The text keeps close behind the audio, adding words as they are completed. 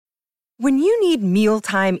When you need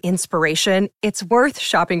mealtime inspiration, it's worth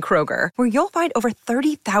shopping Kroger, where you'll find over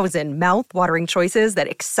 30,000 mouth-watering choices that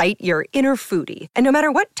excite your inner foodie. And no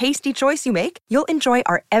matter what tasty choice you make, you'll enjoy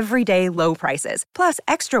our everyday low prices, plus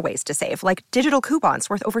extra ways to save, like digital coupons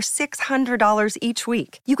worth over $600 each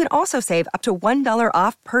week. You can also save up to $1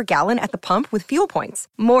 off per gallon at the pump with fuel points.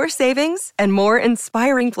 More savings and more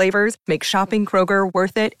inspiring flavors make shopping Kroger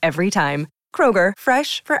worth it every time. Kroger,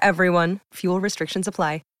 fresh for everyone. Fuel restrictions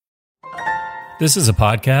apply. This is a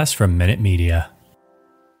podcast from Minute Media.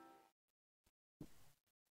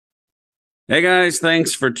 Hey guys,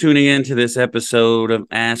 thanks for tuning in to this episode of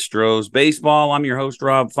Astros Baseball. I'm your host,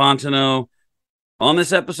 Rob Fontenot. On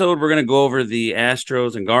this episode, we're going to go over the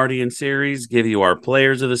Astros and Guardians series, give you our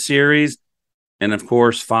players of the series, and of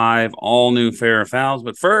course, 5 all-new fair or fouls.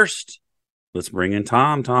 But first, let's bring in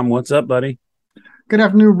Tom. Tom, what's up, buddy? Good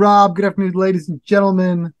afternoon, Rob. Good afternoon, ladies and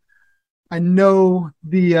gentlemen. I know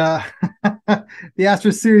the the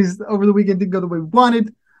Astros series over the weekend didn't go the way we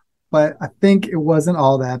wanted, but I think it wasn't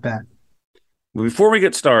all that bad. Before we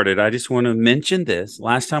get started, I just want to mention this.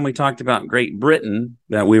 Last time we talked about Great Britain,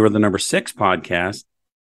 that we were the number 6 podcast,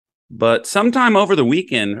 but sometime over the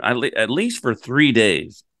weekend, at least for 3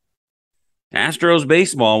 days, Astros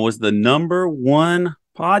Baseball was the number 1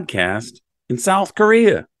 podcast in South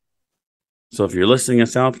Korea. So if you're listening in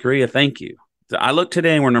South Korea, thank you. I looked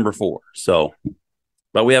today and we're number 4.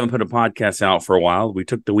 But we haven't put a podcast out for a while. We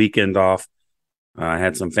took the weekend off. I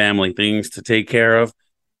had some family things to take care of.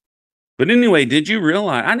 But anyway, did you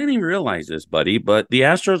realize, I didn't even realize this, buddy, but the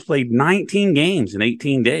Astros played 19 games in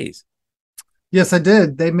 18 days. Yes, I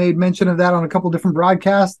did. They made mention of that on a couple different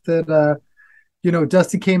broadcasts that,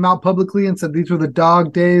 Dusty came out publicly and said these were the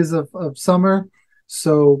dog days of summer.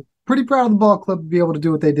 So pretty proud of the ball club to be able to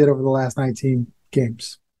do what they did over the last 19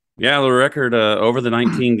 games. Yeah, the record over the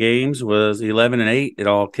 19 games was 11-8. It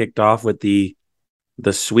all kicked off with the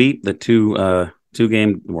sweep, the two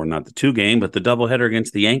game, or not the 2 game, but the doubleheader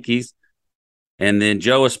against the Yankees. And then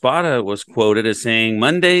Joe Espada was quoted as saying,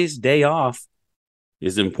 Monday's day off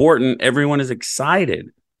is important. Everyone is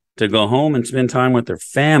excited to go home and spend time with their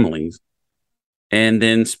families. And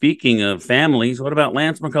then speaking of families, what about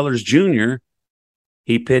Lance McCullers Jr.?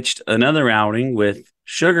 He pitched another outing with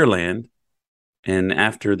Sugarland. And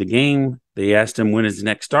after the game, they asked him when his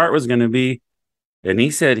next start was going to be. And he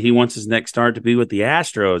said he wants his next start to be with the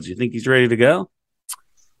Astros. You think he's ready to go?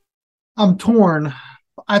 I'm torn.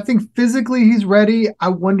 I think physically he's ready. I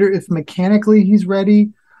wonder if mechanically he's ready.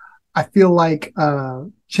 I feel like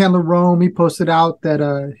Chandler Rome, he posted out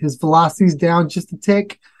that his velocity's down just a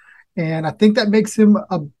tick. And I think that makes him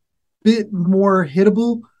a bit more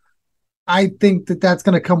hittable. I think that that's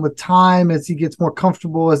going to come with time as he gets more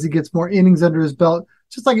comfortable, as he gets more innings under his belt,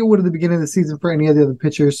 just like it would at the beginning of the season for any of the other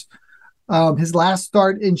pitchers. His last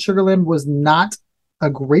start in Sugarland was not a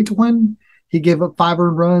great one. He gave up 5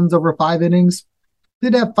 earned runs over 5 innings.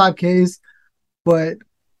 Did have 5 Ks, but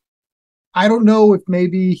I don't know if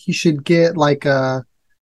maybe he should get maybe they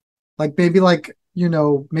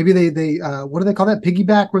what do they call that?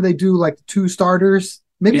 Piggyback, where they do like 2 starters.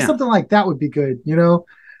 Maybe something like that would be good,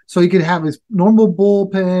 So he could have his normal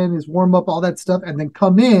bullpen, his warm up, all that stuff, and then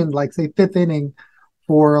come in like say 5th inning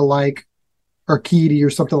for like Urquidy or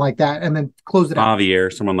something like that, and then close it out.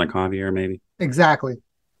 Javier, someone like Javier, maybe. Exactly.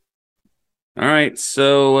 All right,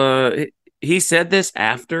 so he said this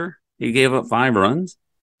after he gave up 5 runs?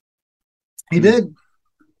 He did,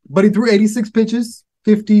 but he threw 86 pitches,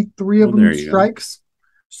 53 of them strikes.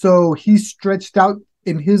 So he stretched out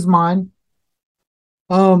in his mind.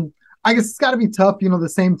 I guess it's got to be tough. The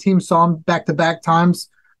same team saw him back-to-back times.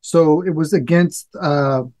 So it was against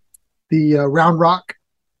the Round Rock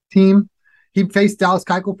team. He faced Dallas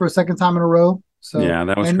Keuchel for a second time in a row. So yeah,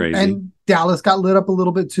 that was crazy. And Dallas got lit up a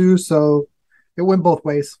little bit too. So it went both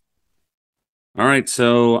ways. All right,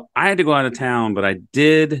 so I had to go out of town, but I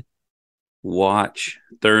did watch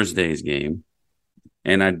Thursday's game,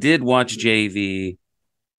 and I did watch JV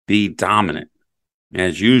be dominant,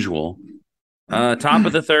 as usual. Top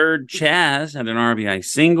of the 3rd, Chaz had an RBI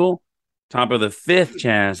single. Top of the 5th,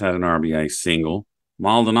 Chaz had an RBI single.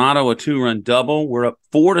 Maldonado, a 2-run double. We're up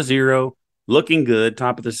 4-0, looking good.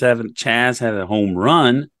 Top of the 7th, Chaz had a home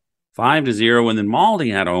run, 5-0, and then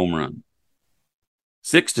Maldi had a home run,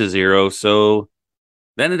 6-0. So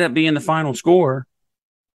that ended up being the final score.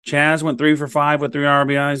 Chaz went 3 for 5 with 3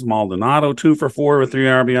 RBIs. Maldonado 2 for 4 with 3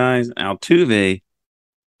 RBIs. Altuve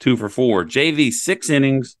 2 for 4. JV 6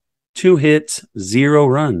 innings, 2 hits, 0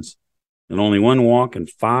 runs, and only 1 walk and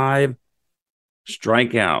 5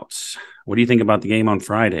 strikeouts. What do you think about the game on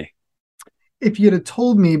Friday? If you'd have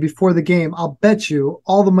told me before the game, I'll bet you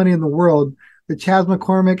all the money in the world that Chas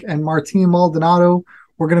McCormick and Martin Maldonado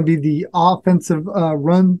were going to be the offensive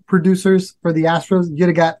run producers for the Astros, you'd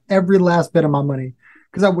have got every last bit of my money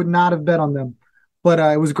because I would not have bet on them. But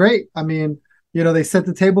it was great. I mean, they set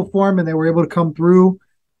the table for him and they were able to come through.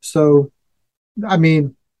 So, I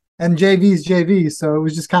mean, and JV's JV. So it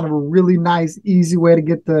was just kind of a really nice, easy way to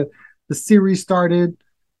get the series started.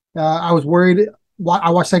 I was worried.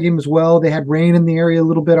 I watched that game as well. They had rain in the area a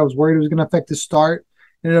little bit. I was worried it was going to affect the start.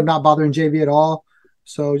 It ended up not bothering JV at all.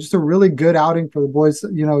 So just a really good outing for the boys,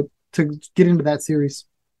 to get into that series.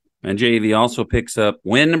 And JV also picks up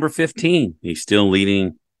win number 15. He's still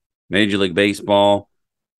leading Major League Baseball.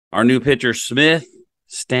 Our new pitcher, Smith,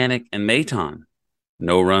 Stanek, and Maton.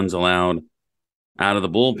 No runs allowed out of the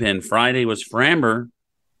bullpen. Friday was Framber.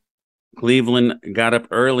 Cleveland got up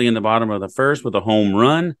early in the bottom of the first with a home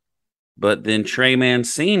run, but then Trey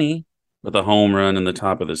Mancini with a home run in the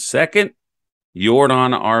top of the second.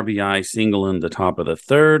 Jordan RBI single in the top of the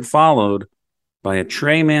third, followed by a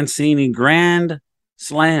Trey Mancini grand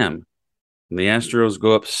slam. The Astros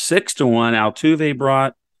go up 6-1. Altuve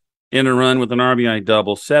brought in a run with an RBI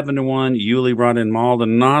double, 7-1. Yuli brought in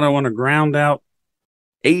Maldonado on a ground out,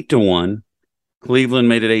 8-1. Cleveland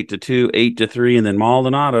made it 8-2, 8-3, and then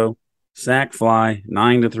Maldonado sac fly,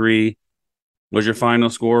 9-3. Was your final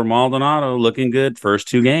score? Maldonado looking good first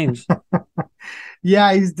two games.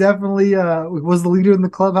 Yeah, he's definitely was the leader in the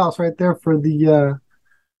clubhouse right there for the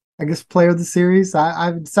I guess player of the series.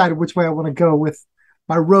 I've decided which way I want to go with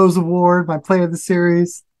my Rose Award, my player of the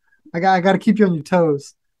series. I got to keep you on your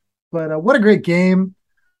toes. But what a great game.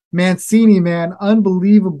 Mancini, man,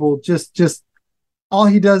 unbelievable. Just all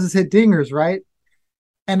he does is hit dingers, right?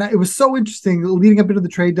 And it was so interesting leading up into the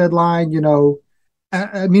trade deadline,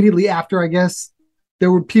 immediately after, I guess,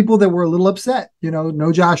 there were people that were a little upset,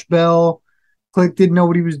 no Josh Bell. Click didn't know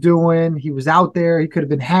what he was doing. He was out there. He could have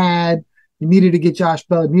been had. He needed to get Josh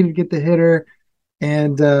Bell. He needed to get the hitter.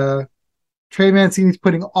 And Trey Mancini's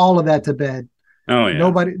putting all of that to bed. Oh, yeah.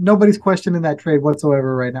 Nobody's questioning that trade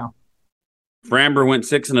whatsoever right now. Framber went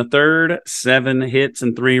 6 1/3, 7 hits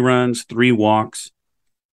and 3 runs, 3 walks,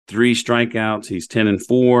 3 strikeouts. He's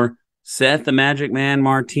 10-4. Seth the Magic Man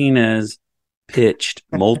Martinez pitched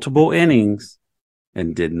multiple innings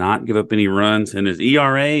and did not give up any runs. And his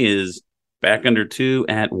ERA is back under 2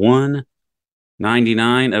 at 1.99.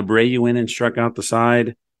 Abreu went and struck out the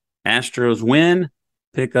side. Astros win.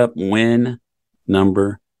 Pick up win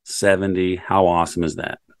number 70. How awesome is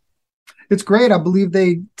that? It's great. I believe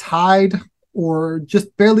they tied or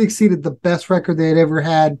just barely exceeded the best record they had ever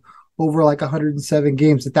had over like 107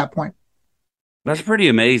 games at that point. That's pretty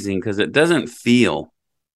amazing because it doesn't feel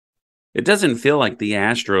like the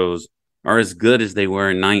Astros are as good as they were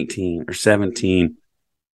in 19 or 17,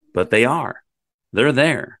 but they are. They're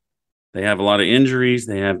there. They have a lot of injuries.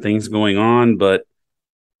 They have things going on. But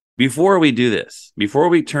before we do this, before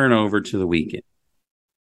we turn over to the weekend,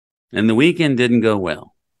 and the weekend didn't go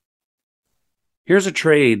well, here's a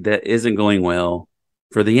trade that isn't going well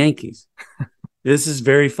for the Yankees. This is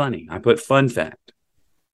very funny. I put fun fact.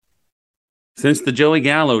 Since the Joey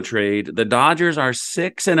Gallo trade, the Dodgers are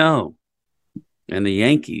 6-0, and the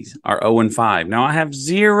Yankees are 0-5. Now, I have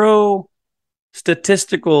 0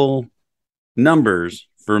 statistical numbers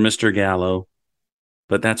for Mr. Gallo,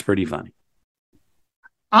 but that's pretty funny.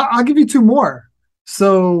 I'll give you 2 more.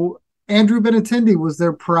 So Andrew Benintendi was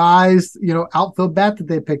their prized, outfield bat that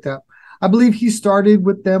they picked up. I believe he started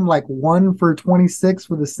with them like 1 for 26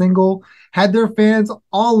 with a single, had their fans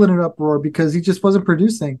all in an uproar because he just wasn't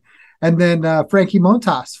producing. And then Frankie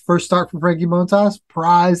Montas, first start for Frankie Montas,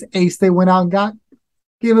 prize ace they went out and got,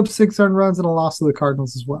 gave up 6 earned runs and a loss to the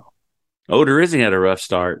Cardinals as well. Odorizzi had a rough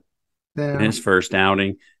start in his first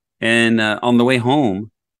outing. And on the way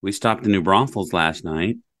home, we stopped in New Braunfels last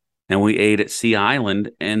night, and we ate at Sea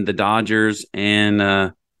Island, and the Dodgers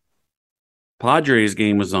and Padres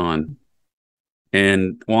game was on.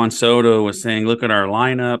 And Juan Soto was saying, look at our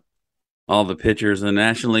lineup, all the pitchers in the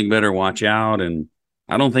National League better watch out. And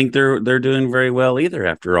I don't think they're doing very well either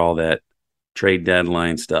after all that trade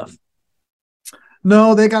deadline stuff.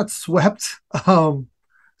 No, they got swept. So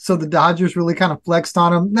the Dodgers really kind of flexed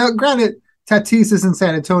on them. Now, granted, Tatis is in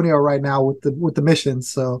San Antonio right now with the Missions,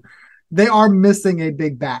 so they are missing a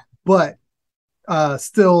big bat. But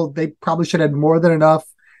still, they probably should have had more than enough.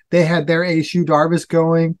 They had their ace Yu Darvish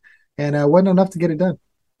going, and it wasn't enough to get it done.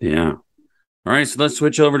 Yeah. All right, so let's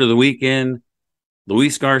switch over to the weekend.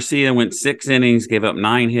 Luis Garcia went 6 innings, gave up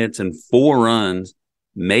 9 hits and 4 runs.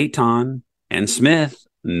 Maton and Smith,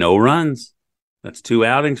 no runs. That's 2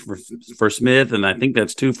 outings for Smith, and I think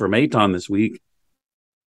that's 2 for Maton this week.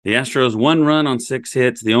 The Astros 1 run on 6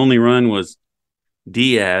 hits. The only run was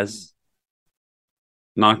Diaz.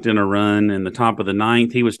 knocked in a run in the top of the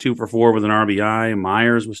ninth. He was 2 for 4 with an RBI.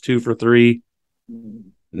 Myers was 2 for 3.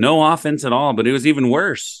 No offense at all, but it was even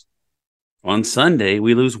worse. On Sunday,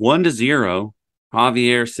 we lose 1-0.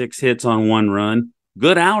 Javier, 6 hits on 1 run.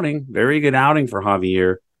 Good outing. Very good outing for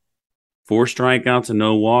Javier. 4 strikeouts and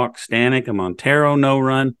no walks. Stanek and Montero, no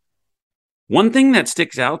run. One thing that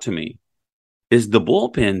sticks out to me is the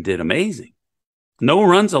bullpen did amazing. No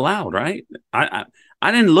runs allowed, right? I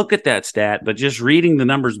didn't look at that stat, but just reading the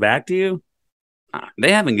numbers back to you,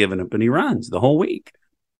 they haven't given up any runs the whole week.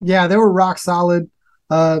 Yeah, they were rock solid.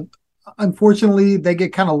 Unfortunately, they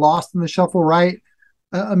get kind of lost in the shuffle, right?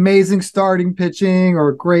 Amazing starting pitching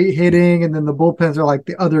or great hitting, and then the bullpens are like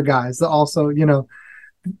the other guys that also,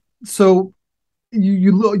 So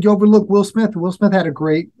you overlook Will Smith. Will Smith had a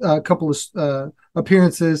great couple of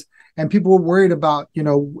appearances, and people were worried about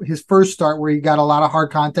his first start where he got a lot of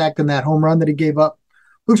hard contact and that home run that he gave up.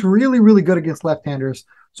 Looks really, really good against left-handers.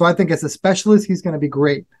 So I think as a specialist, he's going to be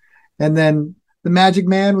great. And then the Magic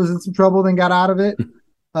Man was in some trouble, then got out of it.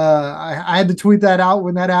 I had to tweet that out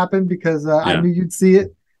when that happened because I knew you'd see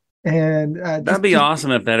it. And that'd be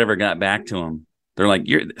awesome if that ever got back to him. They're like,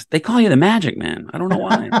 they call you the Magic Man. I don't know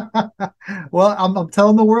why. Well, I'm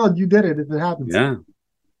telling the world you did it if it happens. Yeah.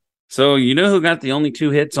 So you know who got the only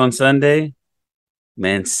 2 hits on Sunday?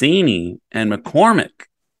 Mancini and McCormick,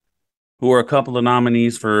 who are a couple of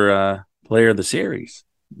nominees for Player of the Series.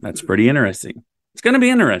 That's pretty interesting. It's going to be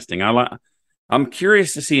interesting. I'm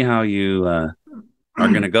curious to see how you are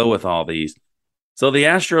going to go with all these. So the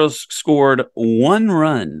Astros scored 1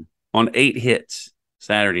 run on 8 hits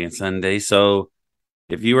Saturday and Sunday. So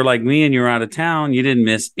if you were like me and you were out of town, you didn't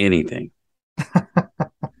miss anything.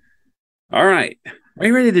 All right. Are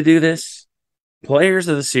you ready to do this? Players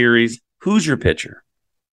of the series. Who's your pitcher?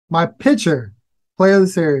 My pitcher, player of the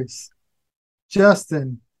series,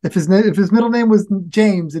 Justin. If his middle name was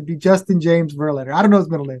James, it'd be Justin James Verlander. I don't know his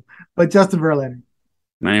middle name, but Justin Verlander.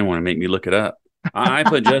 Now you want to make me look it up. I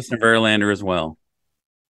put Justin Verlander as well.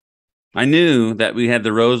 I knew that we had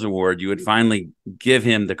the Rose Award. You would finally give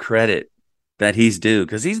him the credit that he's due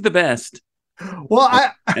because he's the best. Well,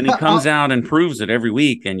 and he comes out and proves it every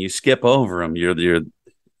week, and you skip over him.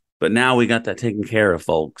 But now we got that taken care of,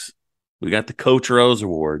 folks. We got the Coach Rose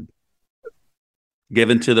Award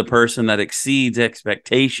given to the person that exceeds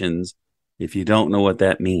expectations. If you don't know what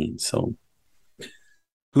that means, so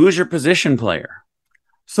who is your position player?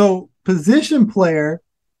 So position player.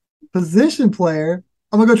 I'm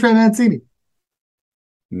gonna go Trey Mancini.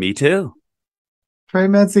 Me too. Trey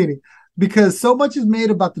Mancini. Because so much is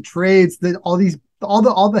made about the trades that all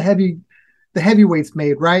the heavyweights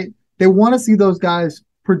made, right? They want to see those guys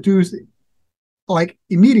produce like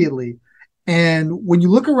immediately. And when you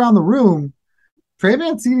look around the room, Trey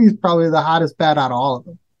Mancini is probably the hottest bat out of all of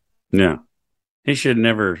them. Yeah. He should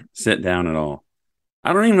never sit down at all.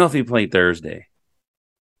 I don't even know if he played Thursday.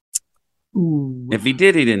 Ooh. If he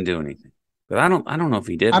did, he didn't do anything. But I don't know if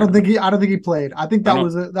he did. I don't think he played. I think that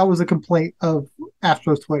was a complaint of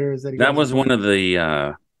Astros Twitter is that was one of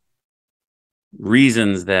the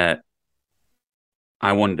reasons that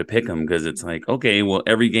I wanted to pick him because it's like, okay, well,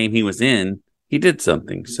 every game he was in, he did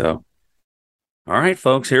something. So, all right,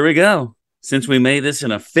 folks, here we go. Since we made this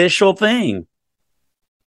an official thing,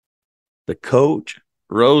 the Coach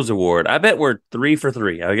Rose Award. I bet we're 3 for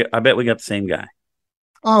 3. I bet we got the same guy.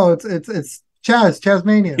 Oh, it's Chaz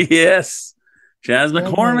Mania. Yes. Chaz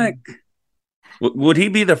McCormick. Would he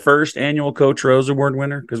be the first annual Coach Rose Award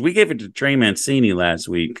winner? Because we gave it to Trey Mancini last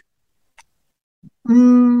week.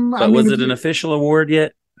 Was it an official award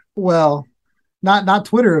yet? Well, not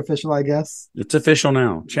Twitter official, I guess. It's official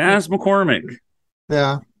now. Chaz McCormick.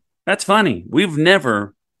 Yeah. That's funny. We've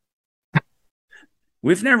never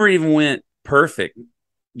even went perfect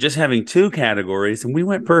just having 2 categories, and we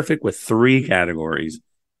went perfect with 3 categories.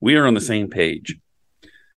 We are on the same page.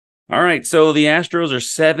 All right, so the Astros are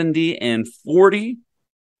 70-40.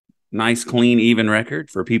 Nice, clean, even record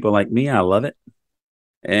for people like me. I love it.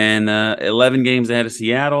 And 11 games ahead of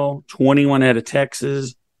Seattle, 21 ahead of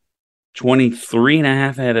Texas, 23.5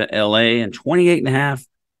 ahead of LA, and 28.5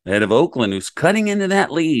 ahead of Oakland, who's cutting into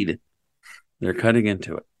that lead. They're cutting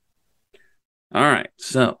into it. All right,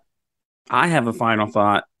 so I have a final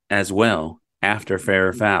thought as well after fair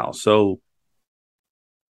or foul. So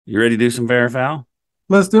you ready to do some fair or foul?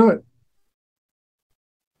 Let's do it.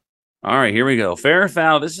 All right, here we go. Fair or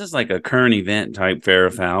foul. This is like a current event type fair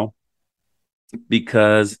or foul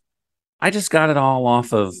because I just got it all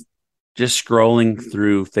off of just scrolling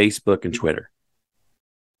through Facebook and Twitter.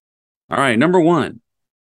 All right, number 1,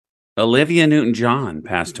 Olivia Newton-John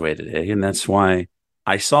passed away today, and that's why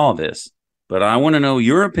I saw this. But I want to know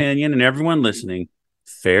your opinion and everyone listening.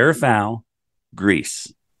 Fair or foul,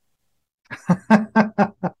 Grease.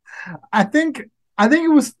 I think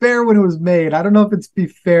it was fair when it was made. I don't know if it's be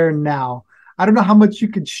fair now. I don't know how much you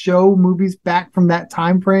could show movies back from that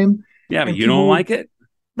time frame. Yeah, but you don't like it?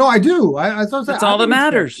 No, I do. That's all that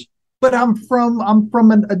matters. But I'm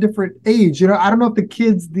from a different age. I don't know if the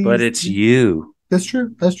kids. But it's you. That's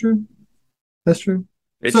true.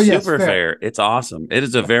 It's super fair. It's awesome. It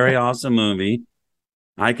is a very awesome movie.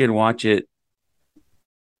 I could watch it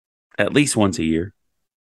at least once a year.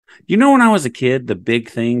 When I was a kid, the big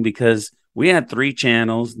thing, because we had 3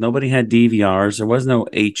 channels, nobody had DVRs, there was no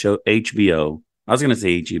HBO. I was going to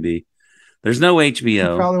say HEB. There's no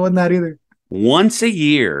HBO. It probably wasn't that either. Once a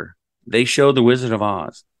year, they showed The Wizard of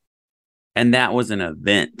Oz, and that was an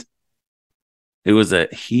event. It was a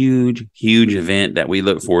huge, huge event that we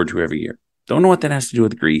look forward to every year. Don't know what that has to do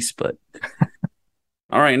with Grease, but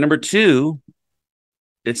all right. Number 2,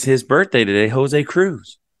 it's his birthday today, Jose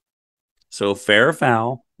Cruz. So fair or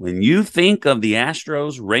foul, when you think of the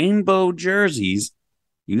Astros rainbow jerseys,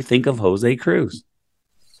 you think of Jose Cruz.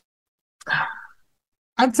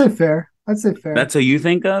 I'd say fair. That's who you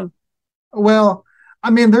think of? Well, I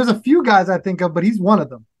mean, there's a few guys I think of, but he's one of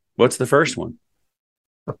them. What's the first one?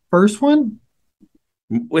 The first one?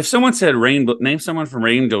 If someone said rainbow, name someone from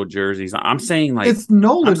rainbow jerseys, I'm saying it's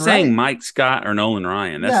Nolan. I'm saying Mike Scott or Nolan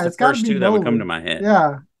Ryan. That's the first 2 that would come to my head.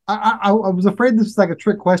 Yeah. I was afraid this was like a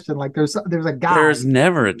trick question. Like there's a guy. There's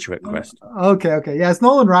never a trick question. Okay. Yeah, it's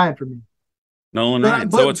Nolan Ryan for me. Nolan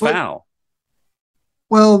Ryan. So it's foul.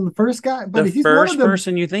 Well, the first guy, but the he's first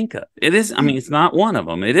person you think of. It is. I mean, it's not one of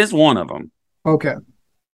them. It is one of them. Okay.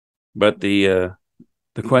 But the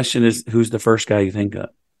question is, who's the first guy you think of?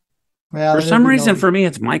 Yeah, for some reason, for me,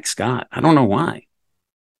 it's Mike Scott. I don't know why.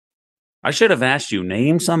 I should have asked you,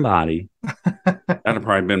 name somebody. That'd have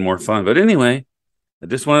probably been more fun. But anyway, I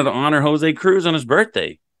just wanted to honor Jose Cruz on his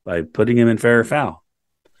birthday by putting him in fair or foul.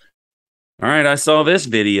 All right, I saw this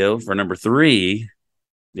video for number 3.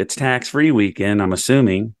 It's tax-free weekend, I'm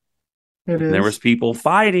assuming. It is. There was people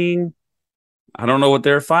fighting. I don't know what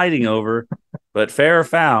they're fighting over, but fair or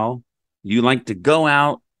foul, you like to go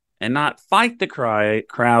out and not fight the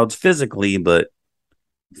crowds physically, but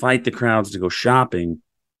fight the crowds to go shopping.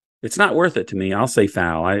 It's not worth it to me. I'll say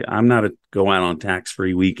foul. I'm not a go out on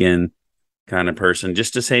tax-free weekend kind of person.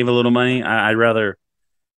 Just to save a little money, I'd rather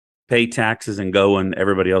pay taxes and go when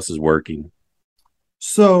everybody else is working.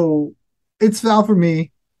 So it's foul for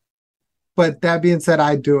me. But that being said,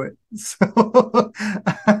 I do it. So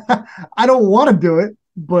I don't want to do it,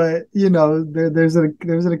 but there's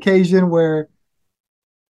an occasion where.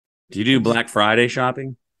 Do you do Black Friday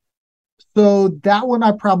shopping? So that one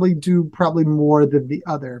I probably do more than the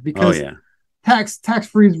other because tax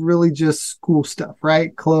free is really just school stuff,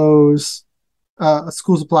 right? Clothes,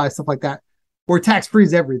 school supplies, stuff like that. Where tax free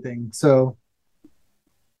is everything. So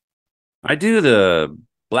I do the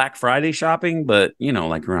Black Friday shopping, but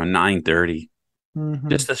like around 9:30. Mm-hmm.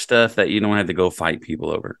 Just the stuff that you don't have to go fight people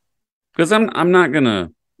over. Because I'm not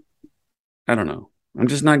gonna. I don't know. I'm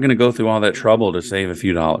just not going to go through all that trouble to save a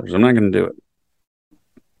few dollars. I'm not going to do it.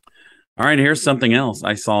 All right, here's something else.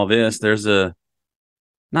 I saw this. There's not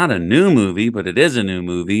a new movie, but it is a new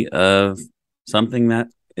movie of something that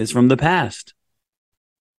is from the past.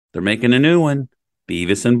 They're making a new one,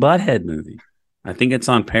 Beavis and Butthead movie. I think it's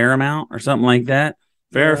on Paramount or something like that.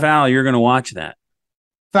 Fair or foul, you're going to watch that.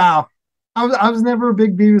 Foul. I was never a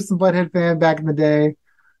big Beavis and Butthead fan back in the day.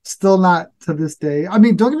 Still not to this day. I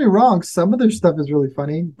mean, don't get me wrong. Some of their stuff is really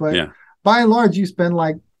funny, but by and large, you spend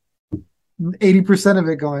like 80% of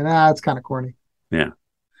it going, it's kind of corny. Yeah.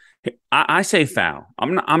 I say foul.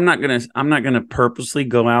 I'm not gonna purposely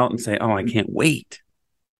go out and say, I can't wait.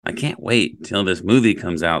 I can't wait till this movie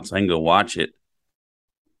comes out so I can go watch it.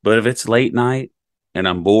 But if it's late night and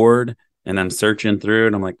I'm bored and I'm searching through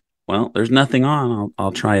and I'm like, well, there's nothing on,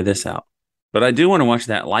 I'll try this out. But I do want to watch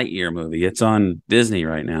that Lightyear movie. It's on Disney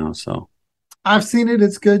right now, so. I've seen it.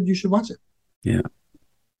 It's good. You should watch it. Yeah.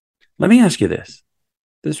 Let me ask you this.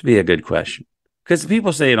 This would be a good question. Because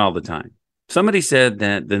people say it all the time. Somebody said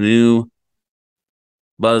that the new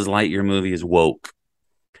Buzz Lightyear movie is woke.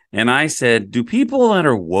 And I said, do people that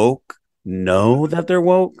are woke know that they're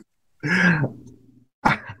woke?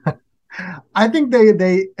 I think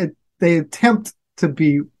they attempt to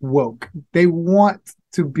be woke. They want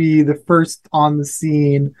to be the first on the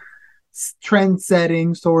scene, trend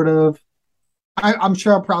setting sort of. I'm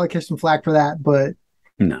sure I'll probably catch some flack for that, but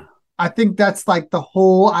no. I think that's like the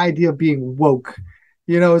whole idea of being woke.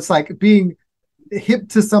 It's like being hip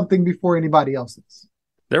to something before anybody else is.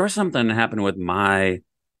 There was something that happened with my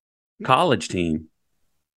college team.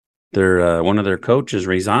 One of their coaches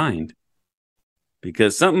resigned.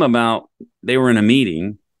 because something about they were in a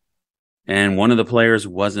meeting and one of the players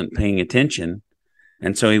wasn't paying attention.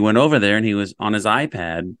 And so he went over there and he was on his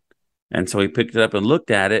iPad. And so he picked it up and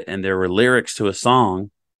looked at it, and there were lyrics to a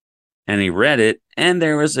song, and he read it, and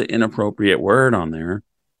there was an inappropriate word on there.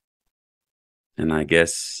 And I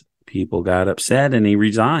guess people got upset and he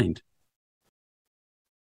resigned.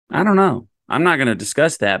 I don't know. I'm not going to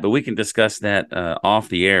discuss that, but we can discuss that off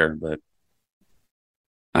the air. But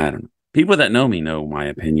I don't know. People that know me know my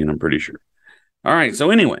opinion, I'm pretty sure. All right.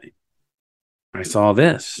 So anyway, I saw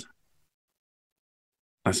this.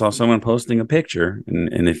 I saw someone posting a picture,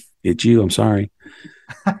 and if it's you, I'm sorry.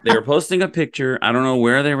 They were posting a picture. I don't know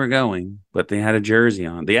where they were going, but they had a jersey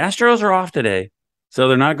on. The Astros are off today, so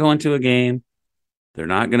they're not going to a game. They're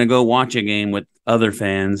not going to go watch a game with other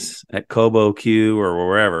fans at Cobo Q or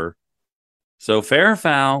wherever. So fair or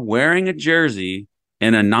foul, wearing a jersey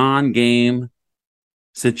in a non-game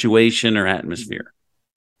situation or atmosphere.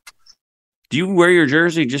 Do you wear your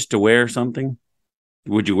jersey just to wear something?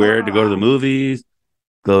 Would you wear it to go to the movies?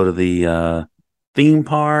 Go to the theme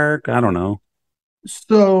park? I don't know.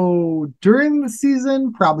 So during the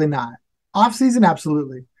season, probably not. Off season,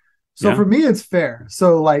 absolutely. So for me, it's fair.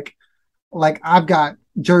 So like I've got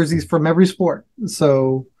jerseys from every sport.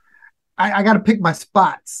 So I got to pick my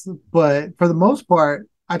spots. But for the most part,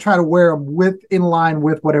 I try to wear them in line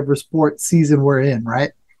with whatever sport season we're in,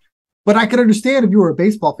 right? But I can understand if you were a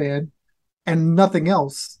baseball fan and nothing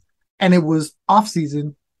else, and it was off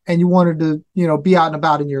season, and you wanted to, be out and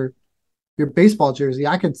about in your baseball jersey.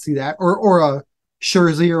 I could see that, or a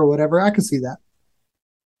jersey or whatever. I could see that.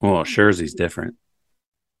 Well, jersey's different.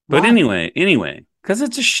 But anyway, because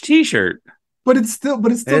it's a t-shirt. But it's still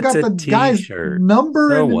got the guy's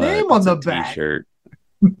number and name on the back. T-shirt.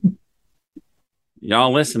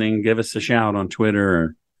 Y'all listening, give us a shout on Twitter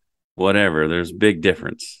or whatever. There's a big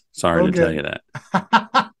difference. Sorry to tell you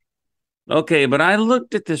that. Okay, but I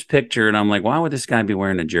looked at this picture and I'm like, why would this guy be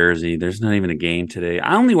wearing a jersey? There's not even a game today.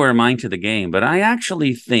 I only wear mine to the game, but I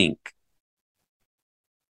actually think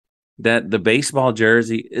that the baseball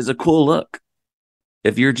jersey is a cool look.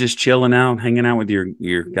 If you're just chilling out, hanging out with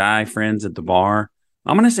your guy friends at the bar,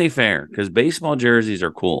 I'm going to say fair, because baseball jerseys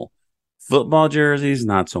are cool. Football jerseys,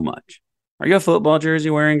 not so much. Are you a football jersey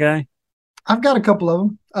wearing guy? I've got a couple of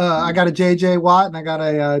them. I got a J.J. Watt and I got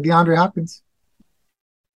a DeAndre Hopkins.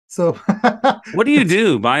 So what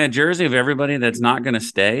do? Buy a jersey of everybody that's not going to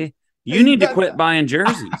stay? You need to quit buying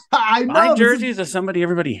jerseys. I know. Buy jerseys of somebody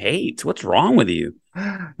everybody hates. What's wrong with you?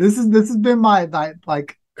 This has been my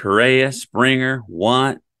like Correa, Springer,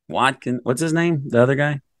 Watkins. What's his name? The other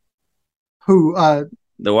guy? Who?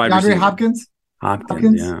 The wide receiver. Hopkins.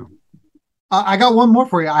 Yeah. I got one more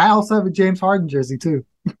for you. I also have a James Harden jersey too.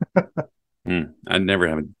 I'd never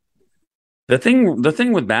have it. The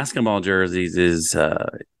thing with basketball jerseys is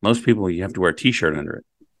most people, you have to wear a t-shirt under it.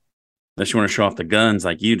 Unless you want to show off the guns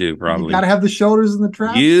like you do, probably. You got to have the shoulders and the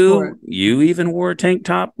traps. You even wore a tank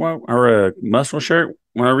top or a muscle shirt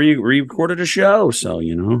when we recorded a show. So,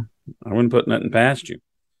 I wouldn't put nothing past you.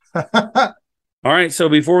 All right. So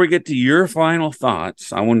before we get to your final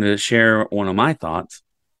thoughts, I wanted to share one of my thoughts.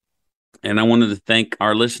 And I wanted to thank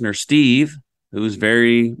our listener, Steve, who's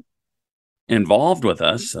very involved with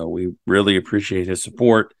us. So we really appreciate his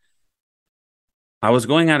support. I was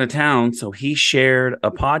going out of town, so he shared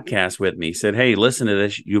a podcast with me. He said, hey, listen to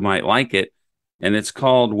this. You might like it. And it's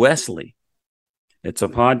called Wesley. It's a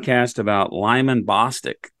podcast about Lyman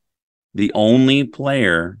Bostic, the only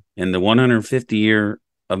player in the 150 year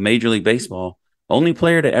of Major League Baseball, only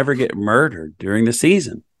player to ever get murdered during the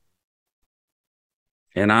season.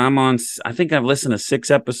 And I think I've listened to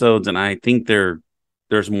 6 episodes, and I think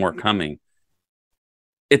there's more coming.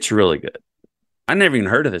 It's really good. I never even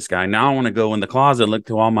heard of this guy. Now I want to go in the closet, look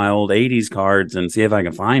through all my old 80s cards and see if I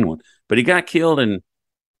can find one. But he got killed in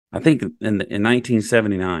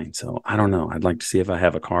 1979. So I don't know. I'd like to see if I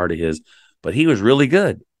have a card of his. But he was really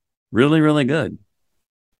good. Really, really good.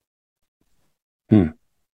 That's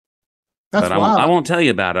but wild. I won't tell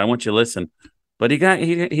you about it. I want you to listen. But he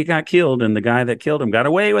got killed, and the guy that killed him got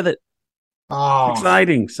away with it. Oh,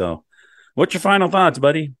 exciting. So what's your final thoughts,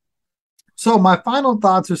 buddy? So my final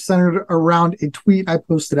thoughts are centered around a tweet I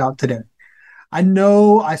posted out today. I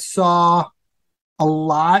know I saw a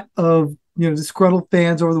lot of disgruntled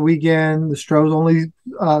fans over the weekend. The Stros only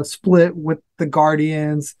split with the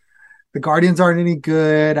Guardians. The Guardians aren't any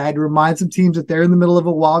good. I had to remind some teams that they're in the middle of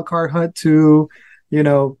a wild card hunt too.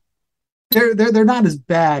 They're not as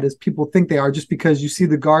bad as people think they are, just because you see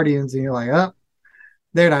the Guardians and you're like, oh,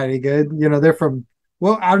 they're not any good. They're from,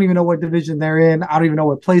 well, I don't even know what division they're in. I don't even know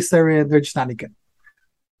what place they're in. They're just not any good.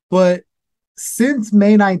 But since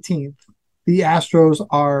May 19th, the Astros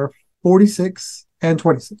are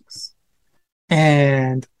 46-26.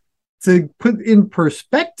 And to put in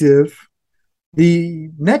perspective, the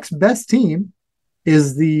next best team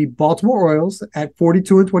is the Baltimore Orioles at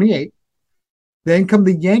 42-28. Then come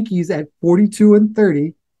the Yankees at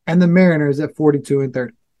 42-30, and the Mariners at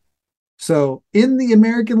 42-30. So in the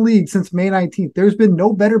American League since May 19th, there's been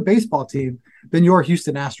no better baseball team than your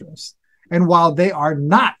Houston Astros. And while they are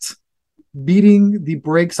not beating the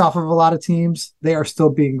brakes off of a lot of teams, they are still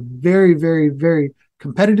being very, very, very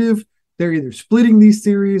competitive. They're either splitting these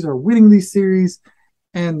series or winning these series,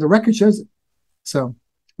 and the record shows it. So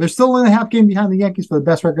they're still in a half game behind the Yankees for the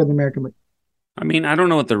best record in the American League. I mean, I don't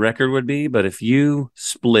know what the record would be, but if you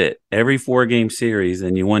split every 4-game series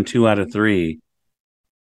and you won 2 out of 3,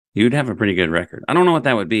 you'd have a pretty good record. I don't know what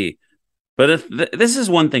that would be. But if this is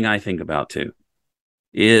one thing I think about too,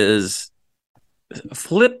 is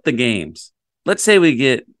flip the games. Let's say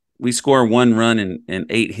we score 1 run and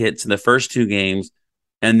 8 hits in the first 2 games,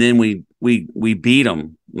 and then we beat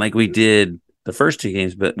them like we did the first 2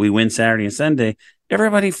 games, but we win Saturday and Sunday.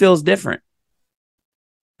 Everybody feels different.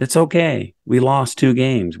 It's okay. We lost 2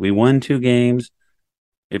 games. We won 2 games.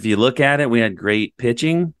 If you look at it, we had great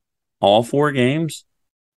pitching all 4 games.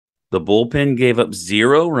 The bullpen gave up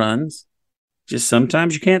 0 runs. Just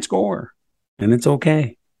sometimes you can't score, and it's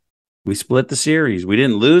okay. We split the series. We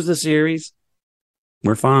didn't lose the series.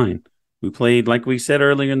 We're fine. We played, like we said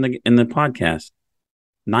earlier in the podcast,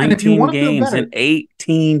 19 games in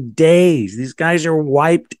 18 days. These guys are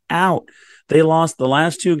wiped out. They lost the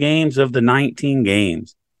last 2 games of the 19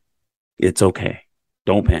 games. It's okay.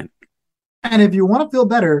 Don't panic. And if you want to feel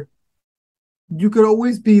better, you could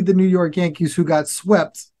always be the New York Yankees who got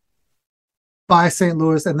swept by St.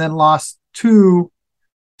 Louis and then lost 2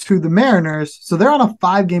 to the Mariners. So they're on a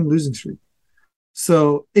 5-game losing streak.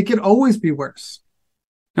 So it could always be worse.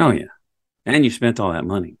 Oh, yeah. And you spent all that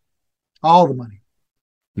money. All the money.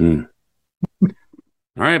 All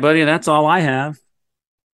right, buddy. That's all I have.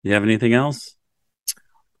 You have anything else?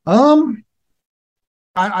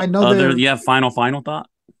 I know you have final thought?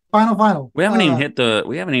 Final. We haven't even hit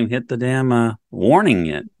the damn warning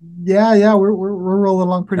yet. Yeah, we're rolling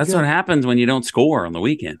along pretty good. That's what happens when you don't score on the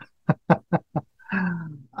weekend.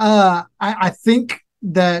 I think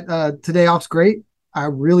that today off's great. I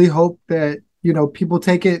really hope that people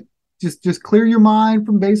take it. Just clear your mind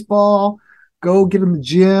from baseball. Go get in the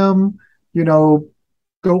gym.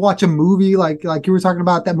 Go watch a movie like you were talking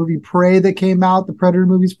about, that movie Prey that came out. The Predator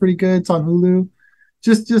movie's pretty good. It's on Hulu.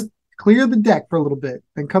 Just clear the deck for a little bit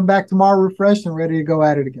and come back tomorrow refreshed and ready to go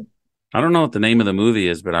at it again. I don't know what the name of the movie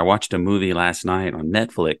is, but I watched a movie last night on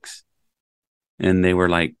Netflix, and they were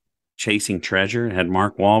like chasing treasure. It had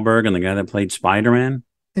Mark Wahlberg and the guy that played Spider-Man.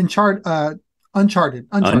 Uncharted.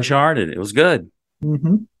 It was good.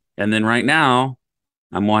 Mm-hmm. And then right now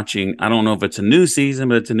I'm watching, I don't know if it's a new season,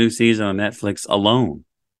 but it's a new season on Netflix, Alone,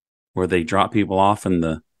 where they drop people off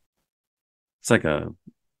it's like a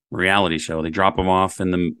reality show. They drop them off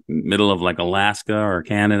in the middle of like Alaska or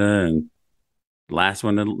Canada, and last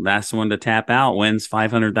one to tap out wins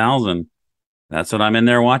 $500,000. That's what I'm in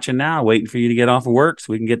there watching now, waiting for you to get off of work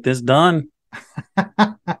so we can get this done.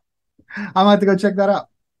 I might have to go check that out.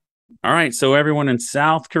 All right. So everyone in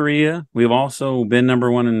South Korea, we've also been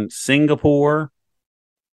 #1 in Singapore,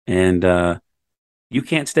 and you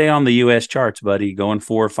can't stay on the U.S. charts, buddy, going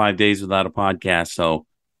 4 or 5 days without a podcast. So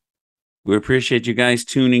we appreciate you guys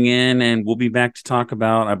tuning in, and we'll be back to talk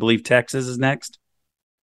about, I believe Texas is next,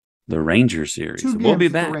 the Rangers series. So we'll be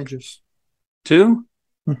back. Rangers. 2?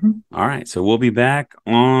 Mm-hmm. All right. So we'll be back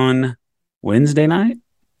on Wednesday night.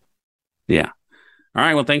 Yeah. All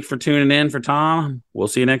right. Well, thanks for tuning in for Tom. We'll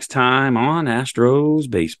see you next time on Astros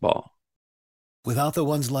Baseball. Without the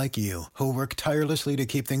ones like you, who work tirelessly to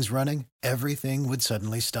keep things running, everything would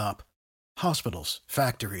suddenly stop. Hospitals,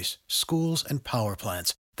 factories, schools, and power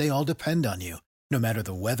plants, they all depend on you. No matter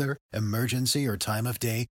the weather, emergency, or time of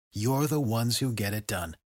day, you're the ones who get it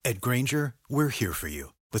done. At Grainger, we're here for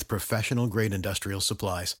you with professional-grade industrial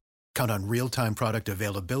supplies. Count on real-time product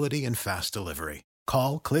availability and fast delivery.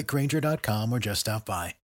 Call, click Grainger.com, or just stop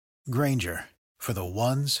by. Grainger, for the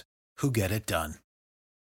ones who get it done.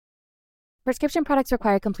 Prescription products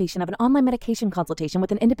require completion of an online medication consultation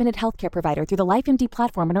with an independent healthcare provider through the LifeMD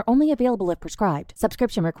platform and are only available if prescribed.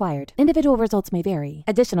 Subscription required. Individual results may vary.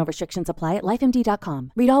 Additional restrictions apply at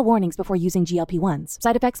lifemd.com. Read all warnings before using GLP-1s.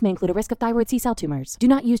 Side effects may include a risk of thyroid C-cell tumors. Do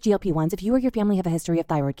not use GLP-1s if you or your family have a history of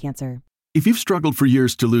thyroid cancer. If you've struggled for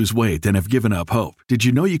years to lose weight and have given up hope, did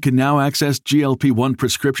you know you can now access GLP-1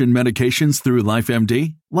 prescription medications through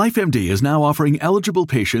LifeMD? LifeMD is now offering eligible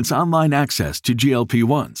patients online access to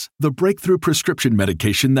GLP-1s, the breakthrough prescription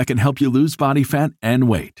medication that can help you lose body fat and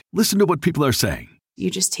weight. Listen to what people are saying. You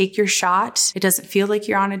just take your shot. It doesn't feel like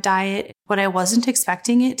you're on a diet. What I wasn't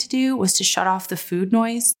expecting it to do was to shut off the food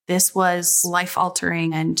noise. This was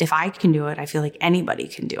life-altering, and if I can do it, I feel like anybody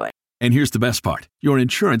can do it. And here's the best part. Your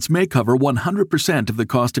insurance may cover 100% of the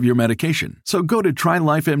cost of your medication. So go to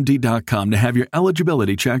TryLifeMD.com to have your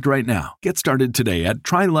eligibility checked right now. Get started today at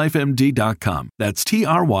TryLifeMD.com. That's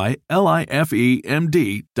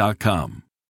TryLifeMD.com.